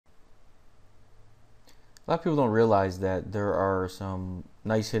A lot of people don't realize that there are some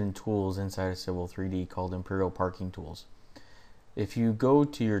nice hidden tools inside of Civil 3D called Imperial Parking Tools. If you go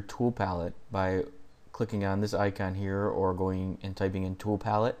to your tool palette by clicking on this icon here or going and typing in tool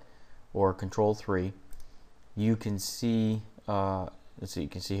palette or control 3, you can see, let's see, you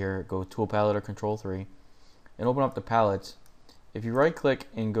can see here, go tool palette or control 3 and open up the palettes. If you right click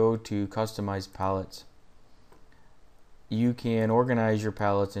and go to customize palettes, you can organize your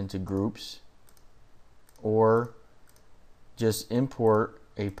palettes into groups or just import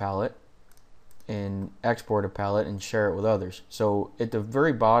a palette and export a palette and share it with others. So at the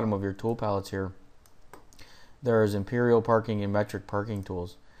very bottom of your tool palettes here, there's Imperial Parking and Metric Parking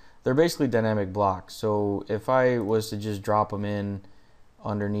tools. They're basically dynamic blocks. So if I was to just drop them in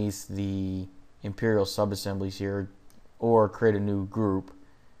underneath the Imperial subassemblies here or create a new group,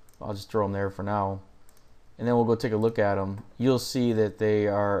 I'll just throw them there for now, and then we'll go take a look at them. You'll see that they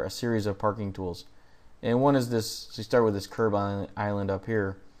are a series of parking tools. And one is this, so you start with this curb island up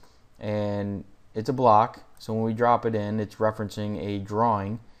here, and it's a block, so when we drop it in, it's referencing a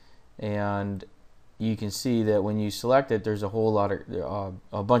drawing, and you can see that when you select it, there's a whole lot of,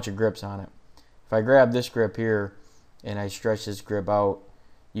 a bunch of grips on it. If I grab this grip here, and I stretch this grip out,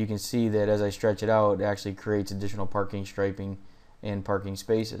 you can see that as I stretch it out, it actually creates additional parking striping and parking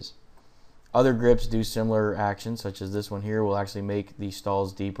spaces. Other grips do similar actions, such as this one here will actually make the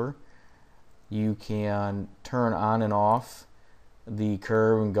stalls deeper. You can turn on and off the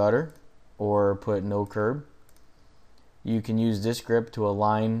curb and gutter or put no curb. You can use this grip to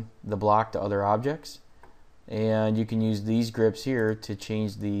align the block to other objects, and you can use these grips here to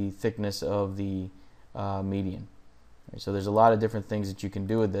change the thickness of the median. So there's a lot of different things that you can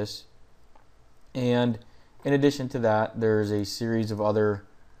do with this, and in addition to that, there's a series of other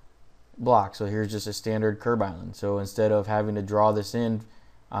blocks. So here's just a standard curb island. So instead of having to draw this in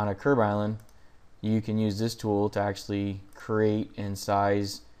on a curb island, you can use this tool to actually create and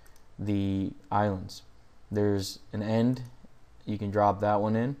size the islands. There's an end, you can drop that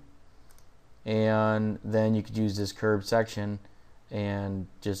one in, and then you could use this curved section and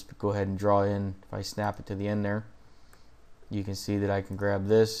just go ahead and draw in. If I snap it to the end there, you can see that I can grab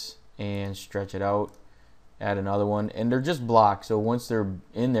this and stretch it out, add another one, and they're just blocks, so once they're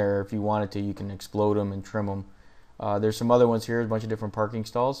in there, if you wanted to, you can explode them and trim them. There's some other ones here, a bunch of different parking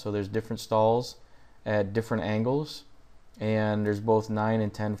stalls, so there's different stalls at different angles, and there's both 9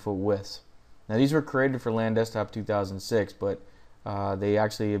 and 10 foot widths. Now these were created for Land Desktop 2006, but they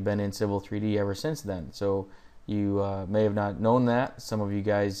actually have been in Civil 3D ever since then, so you may have not known that. Some of you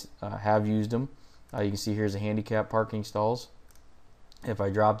guys have used them. You can see here's a handicap parking stalls. If I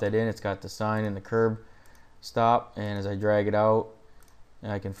drop that in, it's got the sign and the curb stop, and as I drag it out,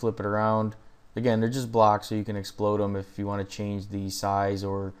 I can flip it around. Again, they're just blocks, so you can explode them if you want to change the size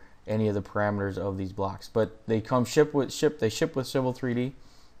or any of the parameters of these blocks. But they come ship with Civil 3D,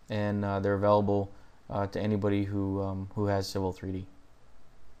 and they're available to anybody who has Civil 3D.